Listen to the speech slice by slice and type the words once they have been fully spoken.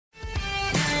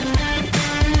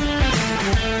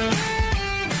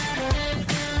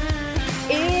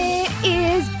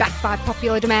By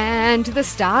popular demand, the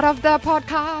start of the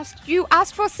podcast. You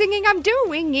asked for singing, I'm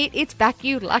doing it. It's back,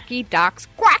 you lucky ducks.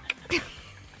 Quack!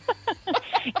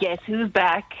 Guess who's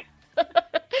back?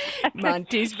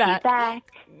 Monty's back. She's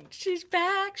back. She's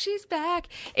back. She's back.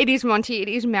 It is Monty. It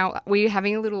is Mel. We're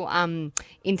having a little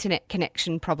internet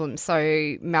connection problem,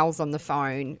 so Mel's on the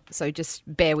phone. So just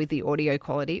bear with the audio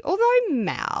quality. Although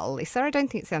Mel, Lisa, I don't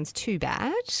think it sounds too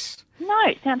bad. No,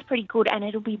 it sounds pretty good, and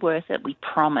it'll be worth it, we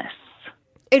promise.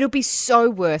 It'll be so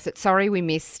worth it. Sorry we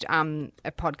missed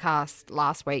a podcast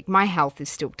last week. My health is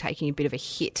still taking a bit of a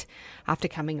hit after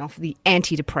coming off the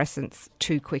antidepressants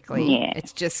too quickly. Yeah.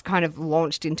 It's just kind of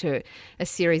launched into a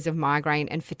series of migraine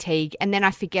and fatigue. And then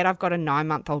I forget I've got a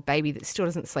 9-month-old baby that still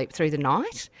doesn't sleep through the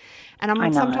night. And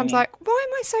I'm sometimes like, why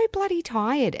am I so bloody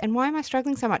tired? And why am I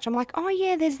struggling so much? I'm like, oh,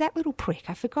 yeah, there's that little prick.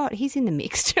 I forgot. He's in the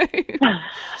mix too.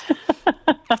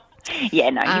 Yeah,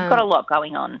 no, you've got a lot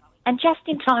going on. And just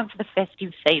in time for the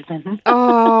festive season.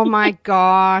 Oh, my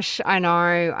gosh. I know.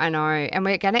 And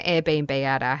we're going to Airbnb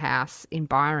out our house in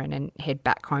Byron and head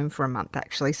back home for a month,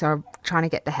 actually. So I'm trying to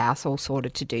get the house all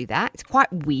sorted to do that. It's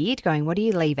quite weird going, what do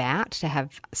you leave out to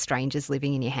have strangers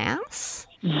living in your house?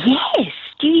 Yes.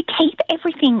 Do you keep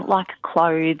everything like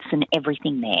clothes and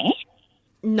everything there?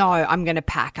 No, I'm going to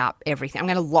pack up everything. I'm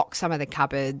going to lock some of the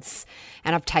cupboards,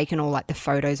 and I've taken all like the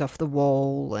photos off the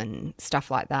wall and stuff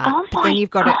like that. Oh but then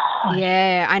you've got God.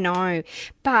 yeah, I know.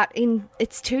 But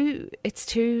it's too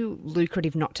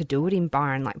lucrative not to do it in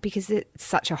Byron, like because it's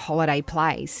such a holiday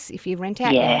place. If you rent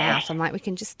out your house, I'm like, we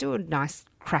can just do a nice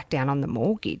crackdown on the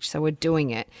mortgage. So we're doing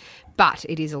it, but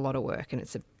it is a lot of work and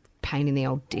it's a pain in the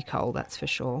old dickhole, that's for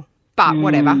sure. But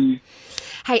whatever.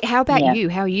 Hey, how about you?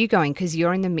 How are you going? Because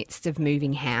you're in the midst of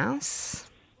moving house.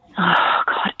 Oh,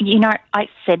 God. You know, I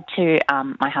said to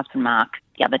my husband, Mark,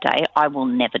 the other day, I will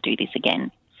never do this again.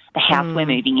 The house we're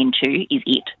moving into is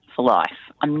it for life.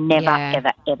 I'm never,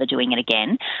 ever doing it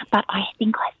again. But I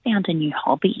think I found a new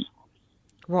hobby.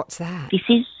 What's that? This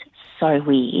is so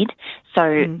weird.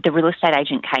 So the real estate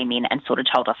agent came in and sort of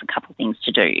told us a couple of things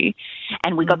to do.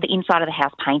 And we got the inside of the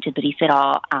house painted, but he said,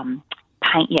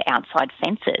 paint your outside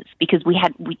fences, because we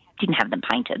didn't have them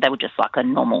painted. They were just like a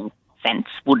normal fence,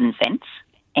 wooden fence.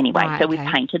 Anyway, Right, so we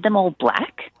painted them all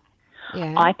black.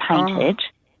 Yeah. I painted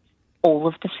all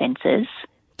of the fences.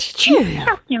 Did you?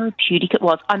 How therapeutic it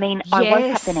was. I mean, I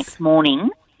woke up the next morning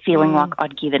feeling like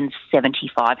I'd given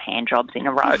 75 hand jobs in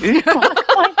a row. Like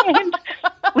my hand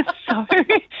was so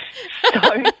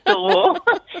sore.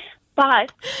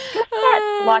 But just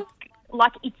that,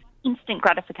 like it's instant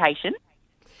gratification.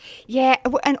 Yeah,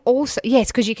 and also,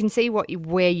 yes, because you can see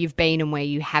where you've been and where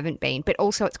you haven't been, but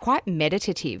also it's quite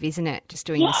meditative, isn't it? Just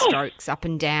doing the strokes up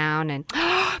and down, and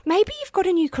maybe you've got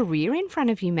a new career in front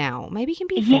of you, Mel. Maybe you can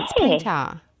be a fence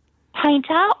painter.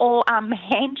 Painter or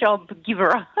hand job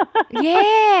giver.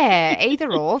 Yeah,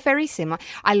 either or, very similar.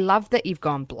 I love that you've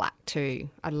gone black too.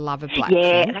 I love a black fence.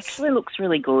 Yeah, it actually looks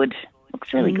really good.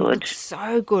 Looks really good. Looks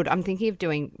so good. I'm thinking of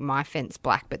doing my fence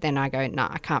black, but then I go, no,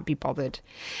 I can't be bothered.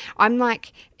 I'm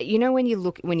like, you know, when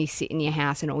you sit in your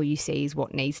house and all you see is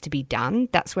what needs to be done,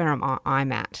 that's where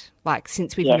I'm at. Like,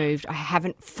 since we've moved, I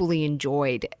haven't fully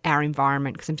enjoyed our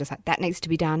environment because I'm just like, that needs to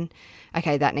be done.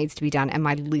 Okay, that needs to be done. And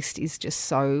my list is just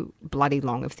so bloody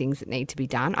long of things that need to be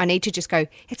done. I need to just go,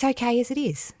 it's okay as it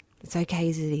is. It's okay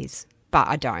as it is. But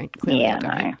I don't. Clearly I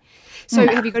don't. No. So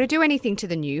have you got to do anything to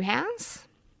the new house?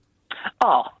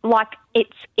 Oh, like it's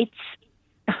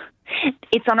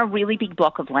on a really big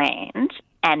block of land,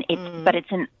 and but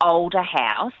it's an older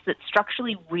house that's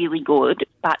structurally really good,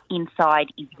 but inside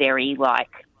is very like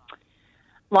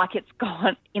it's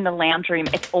got in the lounge room.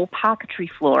 It's all parquetry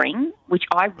flooring, which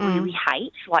I really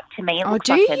hate. Like, to me, it looks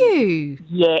like you?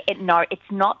 Yeah,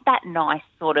 it's not that nice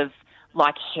sort of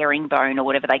like herringbone or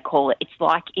whatever they call it. It's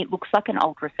like it looks like an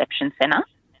old reception centre.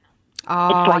 Oh,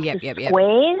 it's like the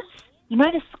squares. You know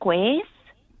the squares?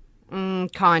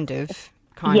 Kind of.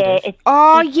 Yeah.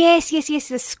 Yes,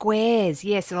 the squares.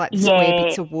 Yes, so like square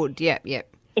bits of wood. Yep.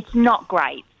 It's not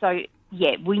great. So,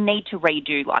 yeah, we need to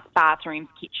redo like bathrooms,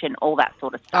 kitchen, all that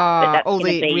sort of stuff. But that's all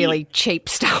the really cheap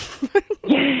stuff.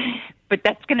 Yeah, but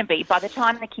that's going to be, by the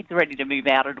time the kids are ready to move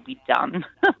out, it'll be done.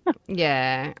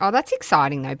 Yeah. Oh, that's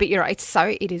exciting though. But you're right,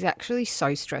 it is actually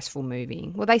so stressful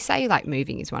moving. Well, they say like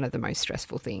moving is one of the most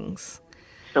stressful things.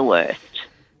 It's the worst.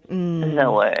 The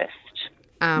worst.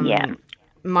 Yeah.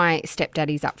 My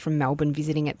stepdaddy's up from Melbourne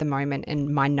visiting at the moment,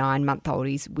 and my 9-month-old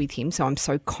is with him, so I'm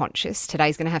so conscious.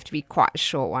 Today's going to have to be quite a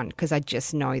short one because I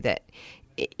just know that,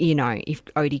 you know, if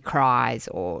Odie cries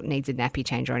or needs a nappy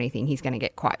change or anything, he's going to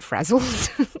get quite frazzled.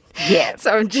 Yeah.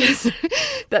 So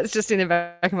that's just in the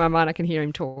back of my mind. I can hear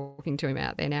him talking to him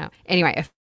out there now. Anyway, a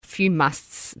few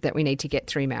musts that we need to get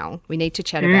through, Mel. We need to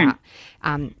chat about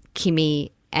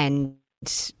Kimmy and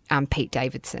Pete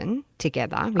Davidson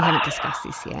together. We haven't discussed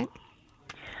this yet.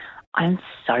 I'm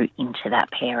so into that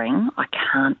pairing. I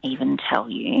can't even tell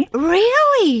you.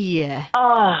 Really?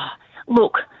 Oh,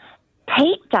 look,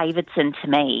 Pete Davidson to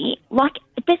me, like,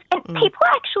 people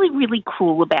are actually really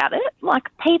cool about it. Like,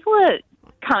 people are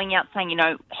coming out saying,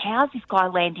 how's this guy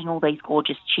landing all these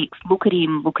gorgeous chicks? Look at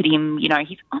him, I'm like,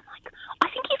 I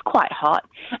think he's quite hot.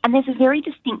 And there's a very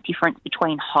distinct difference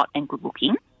between hot and good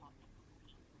looking.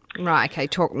 Right, okay,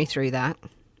 talk me through that.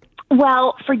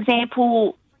 Well, for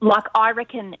example, like, I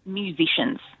reckon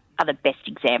musicians are the best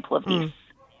example of this.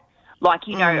 Like,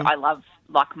 I love,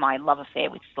 like, my love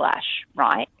affair with Slash,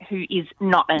 right, who is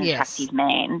not an attractive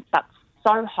man, but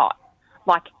so hot.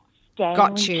 Like, Stanley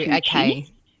Got you, Tucci. okay.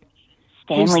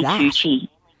 Stanley Tucci.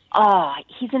 Oh,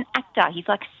 he's an actor. He's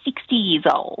like 60 years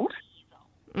old,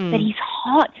 but he's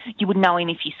hot. You would know him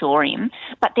if you saw him.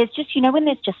 But there's just, when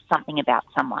there's just something about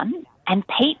someone, and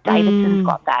Pete Davidson's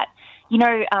got that.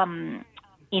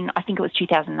 In, I think it was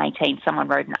 2018, someone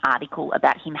wrote an article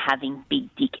about him having big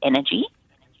dick energy.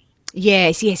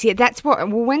 Yes. That's what.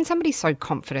 Well, when somebody's so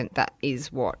confident, that is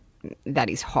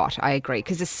hot. I agree.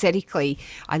 Because aesthetically,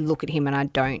 I look at him and I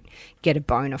don't get a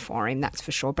boner for him. That's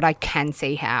for sure. But I can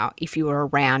see how if you were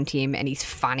around him and he's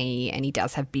funny and he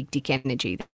does have big dick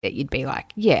energy, that you'd be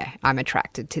like, yeah, I'm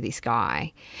attracted to this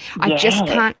guy. Yeah. I just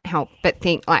can't help but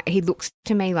think, like, he looks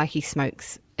to me like he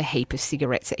smokes a heap of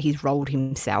cigarettes that he's rolled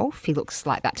himself. He looks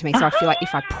like that to me. So I feel like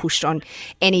if I pushed on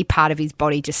any part of his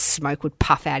body, just smoke would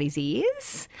puff out his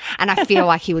ears. And I feel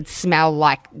like he would smell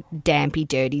like dampy,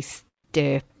 dirty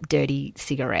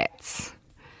cigarettes.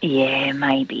 Yeah,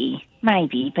 maybe. But,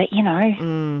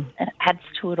 it adds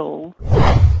to it all.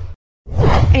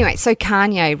 Anyway, so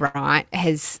Kanye, right,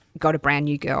 has got a brand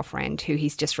new girlfriend who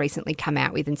he's just recently come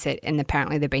out with and said, and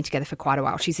apparently they've been together for quite a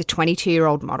while. She's a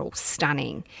 22-year-old model,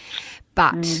 stunning.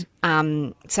 But since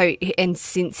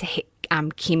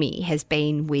Kimmy has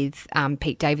been with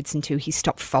Pete Davidson too, he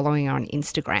stopped following her on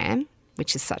Instagram,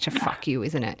 which is such a fuck you,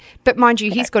 isn't it? But mind you,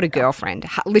 he's got a girlfriend,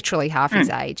 literally half his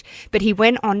age. But he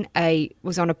was on a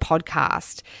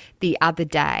podcast the other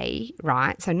day,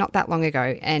 right? So not that long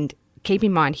ago. And keep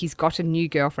in mind, he's got a new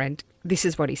girlfriend. This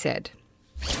is what he said.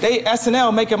 They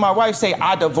SNL making my wife say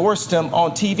I divorced him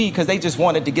on TV because they just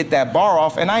wanted to get that bar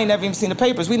off, and I ain't never even seen the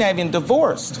papers. We not even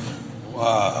divorced.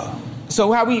 Wow.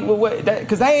 So how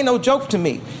because that ain't no joke to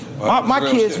me. Well, my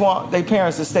kids want their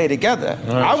parents to stay together.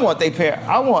 Right. I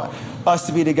want us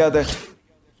to be together.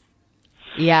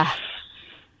 Yeah.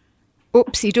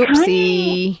 Oopsie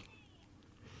doopsie.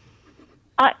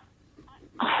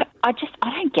 I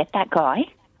don't get that guy.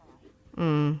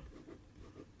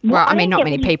 Well, I mean, not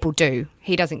many people do.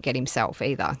 He doesn't get himself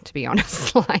either, to be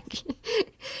honest.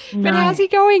 But how's he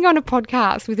going on a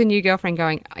podcast with a new girlfriend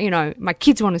going, my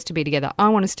kids want us to be together, I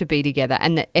want us to be together,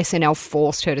 and the SNL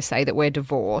forced her to say that we're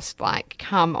divorced. Like,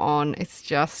 come on. It's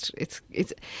just, it's.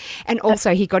 And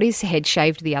also, he got his head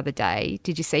shaved the other day.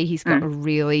 Did you see? He's got a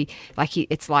really,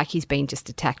 it's like he's been just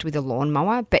attacked with a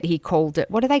lawnmower, but he called it,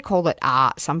 what do they call it?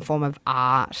 Art, some form of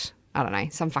art. I don't know,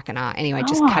 some fucking art. Anyway,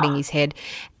 just cutting his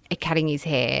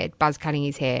hair, buzz cutting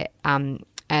his hair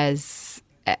as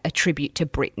a tribute to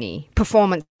Britney.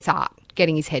 Performance art,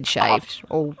 getting his head shaved,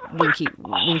 all winky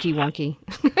wonky.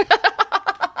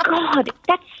 God,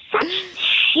 that's such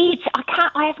shit.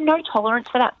 I have no tolerance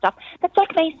for that stuff. That's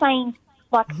like me saying,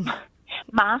 like,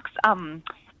 Mark's,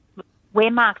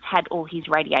 where Mark's had all his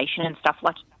radiation and stuff,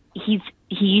 like, he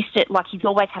used to, like, he's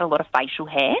always had a lot of facial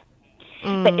hair,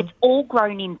 but it's all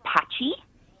grown in patchy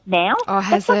now. Oh,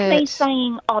 has that's like it? Me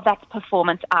saying, that's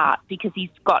performance art because he's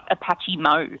got a patchy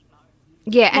mo.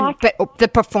 Yeah, but the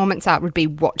performance art would be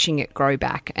watching it grow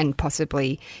back and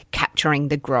possibly capturing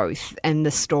the growth and the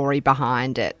story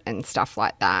behind it and stuff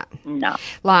like that. No,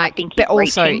 like, but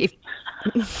also if.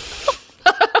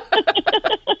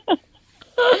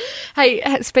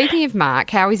 Hey, speaking of Mark,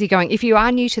 how is he going? If you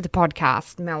are new to the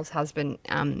podcast, Mel's husband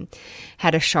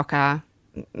had a shocker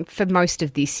for most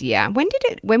of this year.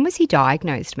 When was he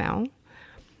diagnosed, Mel?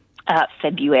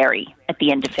 February, at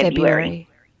the end of February.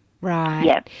 Right.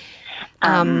 Yeah.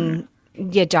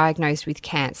 Diagnosed with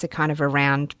cancer kind of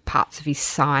around parts of his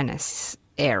sinus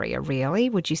area, really,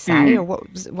 would you say? Or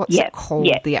what's it called?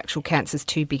 Yeah. The actual cancer's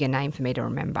too big a name for me to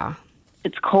remember.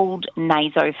 It's called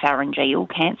nasopharyngeal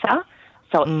cancer.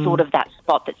 So it's sort of that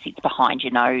spot that sits behind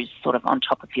your nose, sort of on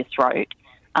top of your throat.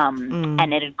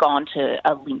 And it had gone to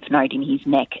a lymph node in his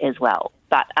neck as well.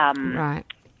 But right.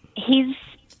 He's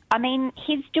doing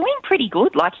pretty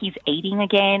good. Like, he's eating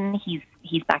again.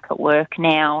 He's back at work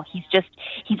now. His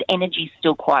energy's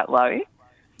still quite low.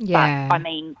 Yeah. But, I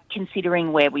mean,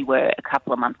 considering where we were a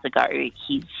couple of months ago,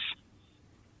 he's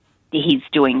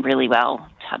doing really well,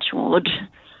 touch wood.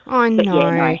 I know.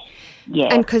 But yeah.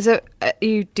 And because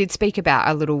you did speak about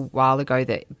a little while ago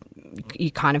that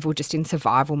you kind of were just in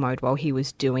survival mode while he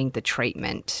was doing the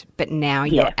treatment, but now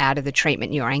you're out of the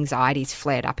treatment, your anxiety's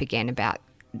flared up again about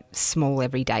small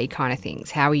everyday kind of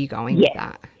things. How are you going with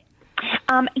that?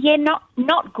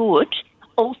 Not good.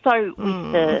 Also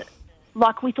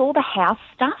with all the house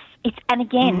stuff,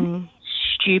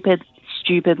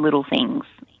 stupid little things.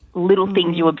 Little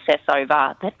things you obsess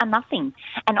over that are nothing.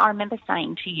 And I remember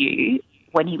saying to you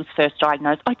when he was first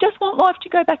diagnosed, I just want life to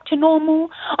go back to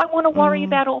normal. I want to worry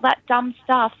about all that dumb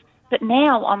stuff. But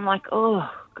now I'm like, oh,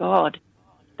 God.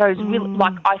 Those really,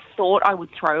 I thought I would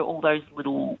throw all those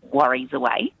little worries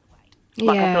away.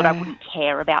 I thought I wouldn't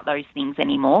care about those things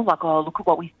anymore. Like, oh, look at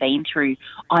what we've been through.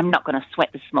 I'm not going to sweat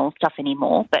the small stuff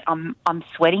anymore, but I'm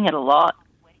sweating it a lot.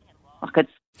 Like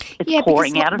it's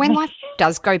pouring out of me. When life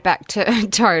does go back to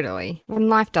when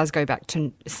life does go back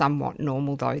to somewhat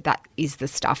normal, though, that is the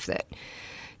stuff that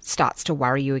starts to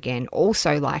worry you again.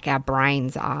 Also, like, our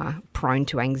brains are prone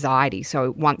to anxiety,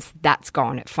 so once that's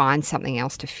gone, it finds something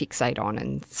else to fixate on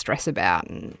and stress about,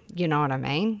 and you know what I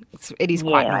mean? It is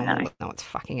quite normal. No, it's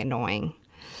fucking annoying.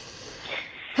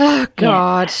 Oh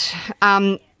God.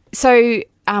 So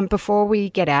before we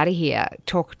get out of here,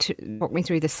 talk me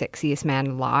through the sexiest man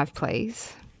alive,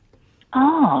 please.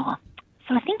 Oh,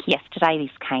 so I think yesterday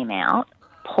this came out,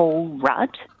 Paul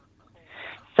Rudd.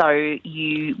 So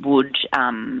you would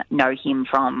know him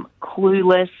from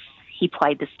Clueless. He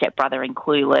played the stepbrother in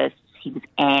Clueless. He was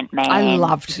Ant-Man. I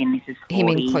loved him in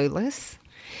Clueless.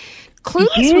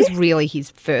 Clueless was really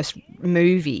his first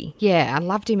movie. Yeah, I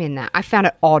loved him in that. I found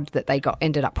it odd that they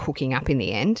ended up hooking up in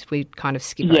the end. We kind of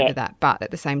skipped over that, but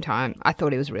at the same time, I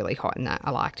thought he was really hot in that.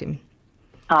 I liked him.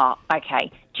 Oh,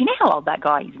 okay. Do you know how old that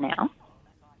guy is now?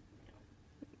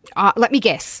 Let me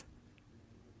guess.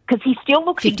 Because he still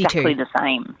looks 52. exactly the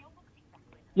same.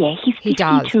 Yeah, he's 52. He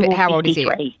does, but how old is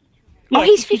he? Yeah,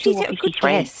 he's 52. Good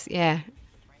guess. Yeah.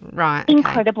 Right. Okay.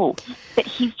 Incredible. But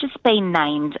he's just been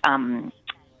named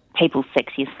People's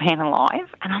Sexiest Man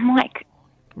Alive. And I'm like,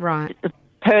 right. The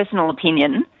personal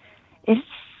opinion is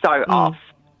so off.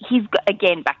 He's got,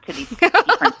 again, back to this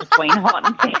difference between hot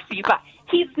and sexy, but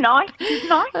he's nice. He's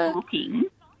nice looking.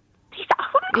 I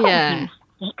wouldn't call him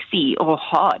sexy or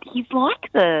hot. He's like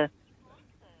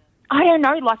I don't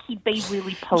know, like he'd be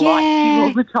really polite to you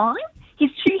all the time. He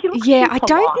looks too I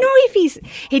don't know if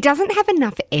he doesn't have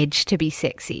enough edge to be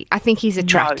sexy. I think he's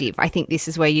attractive. No. I think this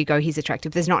is where you go, he's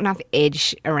attractive. There's not enough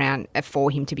edge around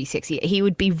for him to be sexy. He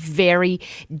would be very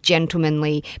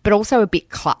gentlemanly, but also a bit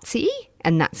klutzy,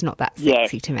 and that's not that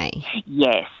sexy to me.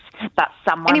 Yes, but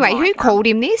someone Anyway, who called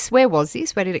him this? Where was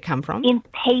this? Where did it come from? In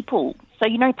People. So,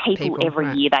 you know, People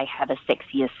every year they have a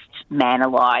sexiest man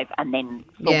alive, and then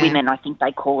for women, I think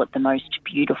they call it the most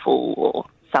beautiful or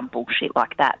some bullshit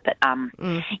like that. But,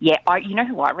 you know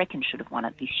who I reckon should have won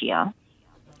it this year?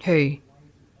 Who?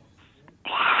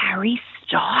 Harry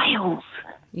Styles.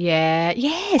 Yeah,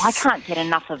 yes. I can't get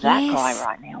enough of that guy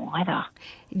right now either.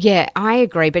 Yeah, I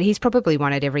agree, but he's probably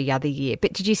won it every other year.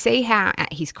 But did you see how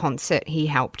at his concert he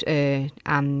helped a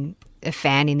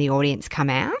fan in the audience come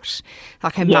out?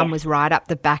 Like her mum was right up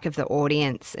the back of the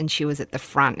audience and she was at the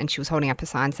front and she was holding up a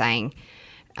sign saying,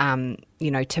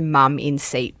 to mum in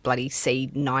seat bloody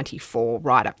C94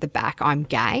 right up the back, I'm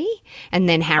gay. And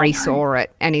then Harry saw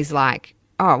it and he's like,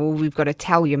 oh, well, we've got to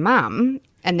tell your mum.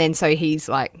 And then so he's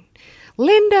like,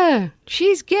 Linda,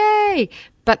 she's gay.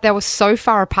 But they were so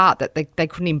far apart that they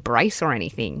couldn't embrace or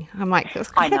anything. I'm like,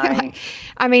 I know.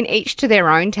 I mean, each to their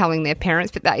own telling their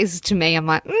parents, but that is to me, I'm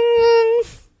like, really?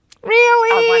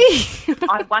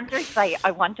 I wonder if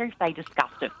they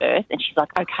discussed it first and she's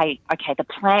like, okay, the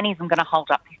plan is I'm going to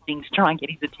hold up this thing to try and get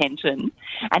his attention.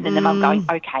 And then the mum going,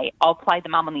 okay, I'll play the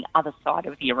mum on the other side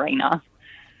of the arena.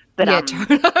 But,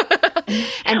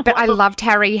 but I loved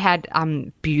Harry had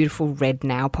beautiful red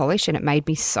nail polish and it made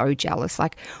me so jealous.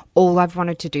 Like all I've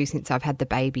wanted to do since I've had the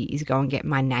baby is go and get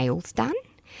my nails done.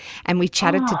 And we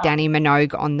chatted to Danny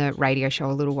Minogue on the radio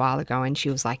show a little while ago and she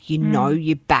was like,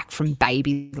 you're back from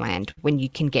babyland when you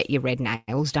can get your red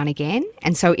nails done again.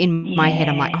 And so in my head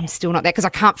I'm like, I'm still not there because I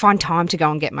can't find time to go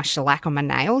and get my shellac on my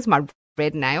nails, my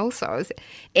red nails. So I was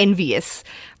envious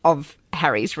of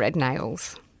Harry's red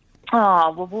nails.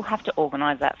 Oh, well, we'll have to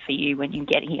organise that for you when you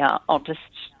get here. I'll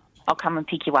come and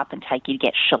pick you up and take you to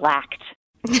get shellacked.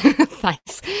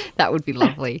 Thanks. That would be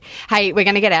lovely. Hey, we're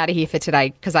going to get out of here for today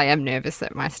because I am nervous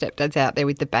that my stepdad's out there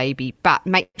with the baby. But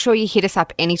make sure you hit us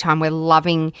up anytime. We're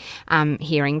loving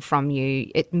hearing from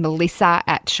you.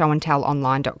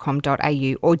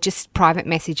 melissa@showandtellonline.com.au, or just private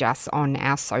message us on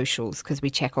our socials because we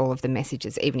check all of the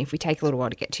messages. Even if we take a little while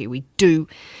to get to you, we do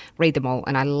read them all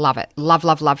and I love it. Love,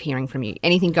 love, love hearing from you.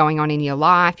 Anything going on in your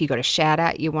life, you got a shout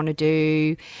out you want to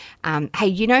do. Hey,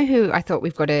 you know who I thought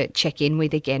we've got to check in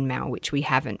with again, Mel, which we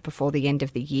haven't before the end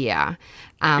of the year?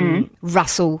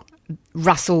 Russell,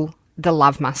 the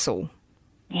love muscle.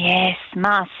 Yes,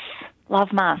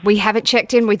 love Mus. We haven't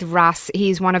checked in with Russ.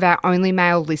 He's one of our only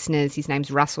male listeners. His name's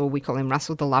Russell. We call him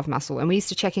Russell the love muscle. And we used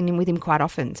to check in with him quite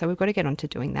often. So we've got to get on to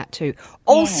doing that too. Yeah.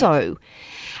 Also,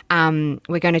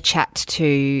 we're going to chat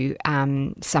to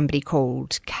somebody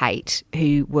called Kate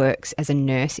who works as a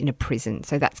nurse in a prison.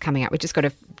 So that's coming up. We've just got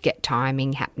to get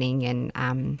timing happening.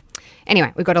 And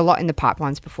anyway, we've got a lot in the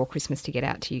pipelines before Christmas to get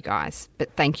out to you guys.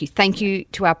 But thank you. Thank you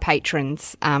to our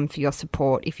patrons for your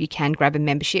support. If you can, grab a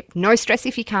membership. No stress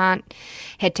if you can't.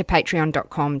 Head to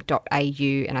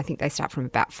patreon.com.au, and I think they start from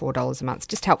about $4 a month.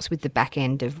 Just helps with the back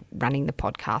end of running the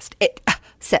podcast.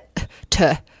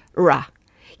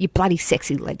 You bloody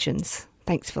sexy legends.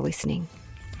 Thanks for listening.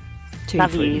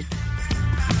 Love you.